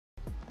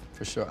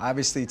For sure.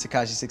 Obviously,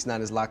 Tekashi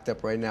 6ix9ine is locked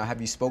up right now. Have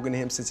you spoken to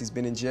him since he's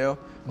been in jail?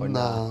 Or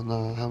nah,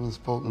 I haven't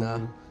spoken to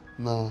him.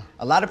 Nah.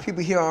 A lot of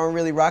people here aren't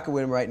really rocking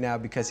with him right now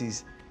because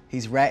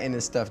he's ratting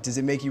and stuff. Does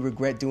it make you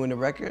regret doing the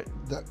record?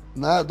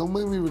 Nah, don't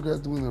make me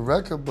regret doing the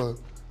record, but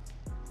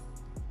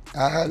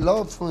I had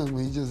love for him.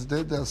 He just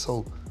did that,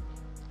 so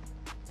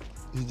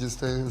he just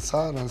stayed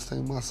inside. I stayed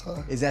on my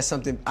side. Is that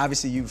something,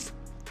 obviously you've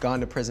gone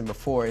to prison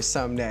before, it's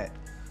something that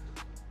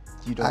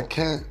you don't...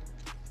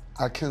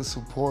 I can't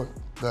support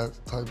that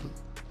type of,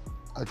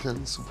 I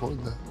can't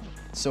support that.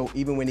 So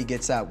even when he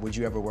gets out, would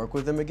you ever work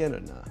with him again or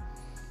not?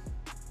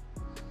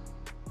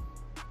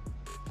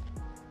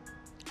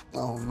 I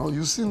don't know.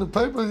 You seen the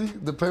papers?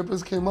 The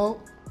papers came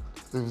out.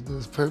 If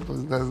there's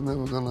papers, that's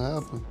never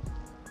gonna happen.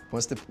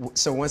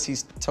 So once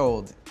he's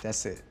told,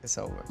 that's it. It's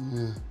over.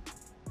 Yeah.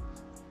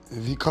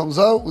 If he comes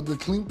out with the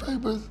clean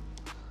papers,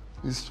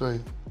 he's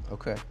straight.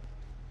 Okay.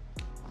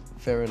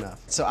 Fair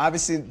enough. So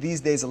obviously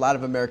these days a lot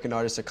of American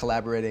artists are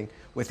collaborating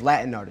with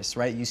Latin artists,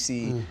 right? You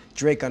see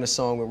Drake on a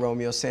song with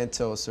Romeo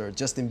Santos, or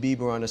Justin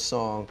Bieber on a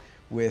song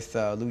with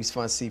Luis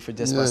Fonsi for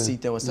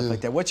Despacito and stuff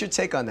like that. What's your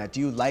take on that? Do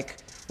you like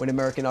when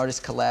American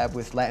artists collab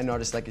with Latin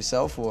artists like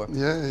yourself, or?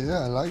 Yeah,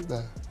 I like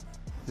that.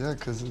 Yeah,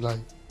 cause like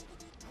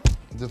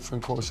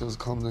different cultures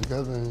come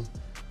together, and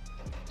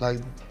like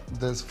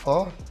this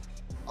far,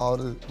 all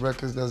the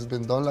records that's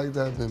been done like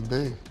that have been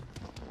big.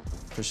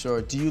 For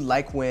sure. Do you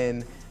like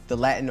when the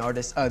Latin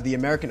artists, the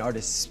American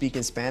artists speak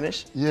in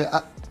Spanish?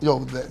 Yeah,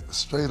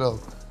 straight up.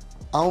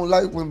 I don't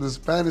like when the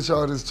Spanish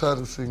artists try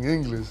to sing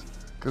English,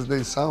 because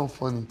they sound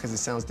funny. Because it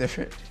sounds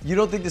different? You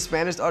don't think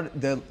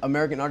the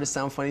American artists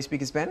sound funny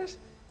speaking Spanish?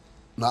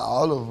 Not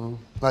all of them.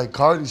 Like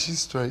Cardi, she's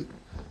straight.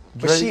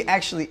 Drake, but she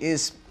actually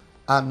is.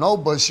 I know,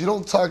 but she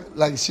don't talk,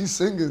 like she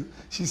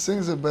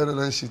sings it better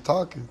than she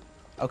talking.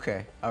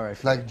 Okay, all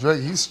right. Like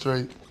Drake, he's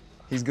straight.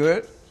 He's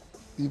good?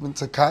 Even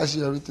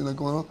Tekashi, everything that's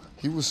going on,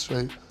 he was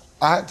straight.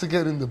 I had to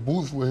get in the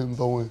booth with him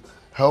though and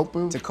help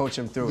him. To coach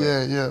him through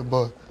it. Yeah,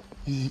 but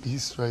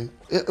he's straight.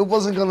 It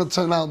wasn't gonna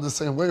turn out the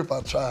same way if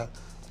I tried.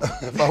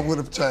 If I would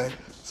have tried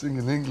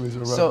singing English or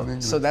rapping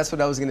English. So that's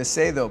what I was gonna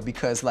say though,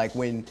 because like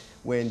when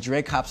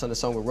Drake hops on a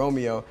song with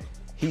Romeo,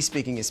 he's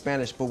speaking in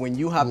Spanish, but when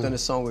you hopped on a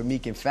song with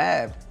Meek and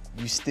Fab,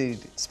 you stayed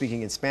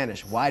speaking in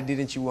Spanish. Why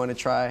didn't you want to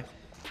try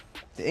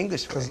the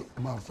English way? Because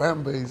my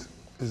fan base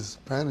is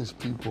Spanish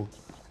people.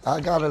 I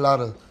got a lot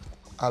of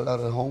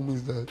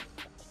homies that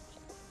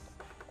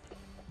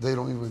they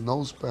don't even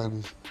know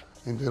Spanish,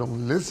 and they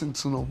don't listen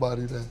to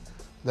nobody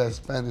that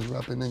Spanish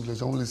rapping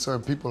English. Only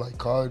certain people like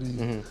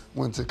Cardi,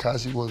 when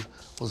Tekashi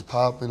was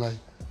popping, like.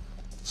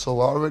 So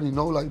I already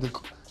know like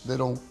they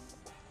don't,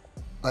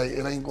 like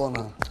it ain't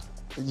gonna.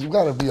 You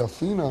gotta be a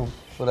phenom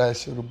for that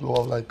shit to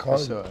blow up like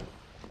Cardi. For sure.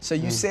 So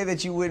you say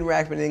that you wouldn't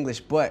rap in English,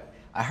 but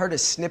I heard a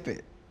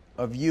snippet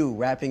of you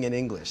rapping in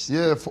English.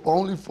 Yeah,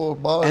 only 4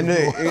 bars. And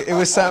it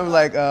was something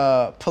like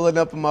pulling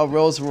up in my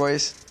Rolls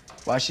Royce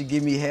while she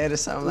give me head or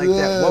something like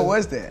that. What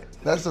was that?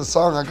 That's a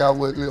song I got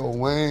with Lil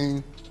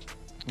Wayne,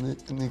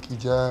 Nicky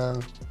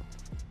Jam.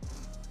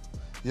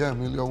 Yeah,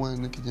 me, Lil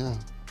Wayne, Nicky Jam.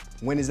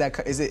 When is that?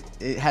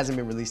 It hasn't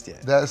been released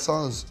yet. That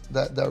song's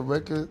that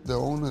record. The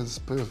owner is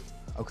Spiff.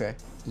 Okay.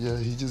 Yeah,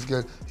 he just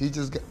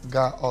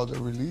got all the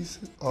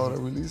releases.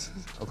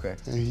 Okay.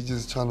 And he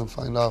just trying to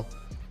find out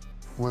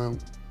when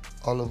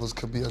all of us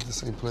could be at the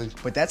same place.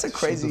 But that's a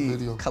crazy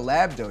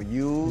collab though.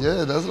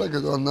 Yeah, that's like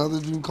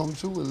another dream come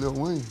true with Lil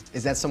Wayne.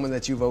 Is that someone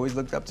that you've always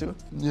looked up to?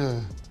 Yeah.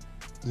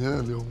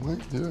 Yeah, Lil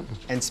Wayne, yeah.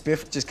 And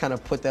Spiff just kind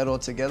of put that all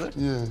together?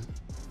 Yeah.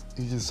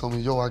 He just told me,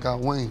 yo, I got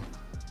Wayne.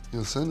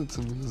 Yo, send it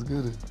to me, let's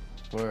get it.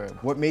 Word.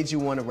 What made you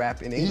want to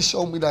rap in English? He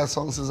showed me that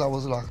song since I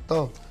was locked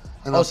up.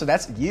 And so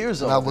that's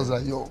years old. And I was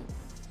like, yo,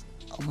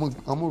 I'm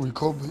gonna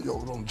record, but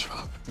yo, don't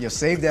drop it. Yo,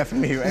 save that for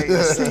me, right?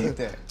 Yeah. Save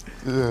that.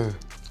 Yeah.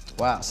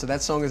 Wow, so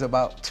that song is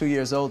about 2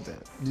 years old then?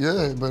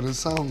 Yeah, but it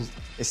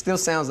still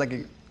sounds like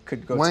it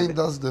could go Wayne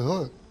does the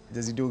hook.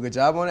 Does he do a good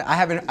job on it?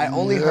 I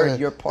only heard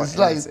your part.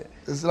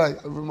 It's like,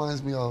 it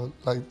reminds me of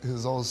like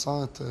his old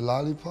song to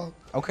Lollipop.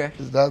 Okay.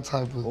 It's that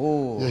type of,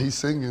 ooh. Yeah, he's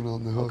singing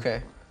on the hook.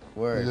 Okay,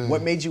 word. Yeah.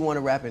 What made you want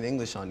to rap in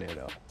English on there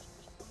though?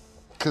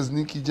 Cause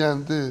Nicky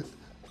Jam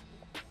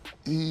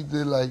he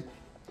did like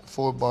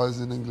 4 bars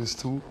in English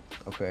too.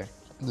 Okay.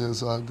 Yeah,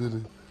 so I did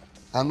it.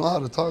 I know how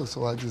to talk,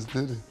 so I just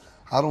did it.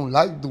 I don't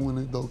like doing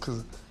it though,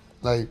 cause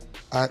like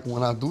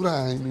when I do that,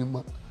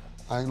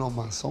 I ain't on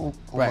my zone,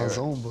 my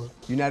zone, but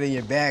you're not in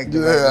your bag.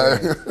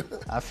 Yeah.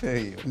 I feel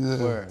you. Yeah.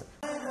 Word.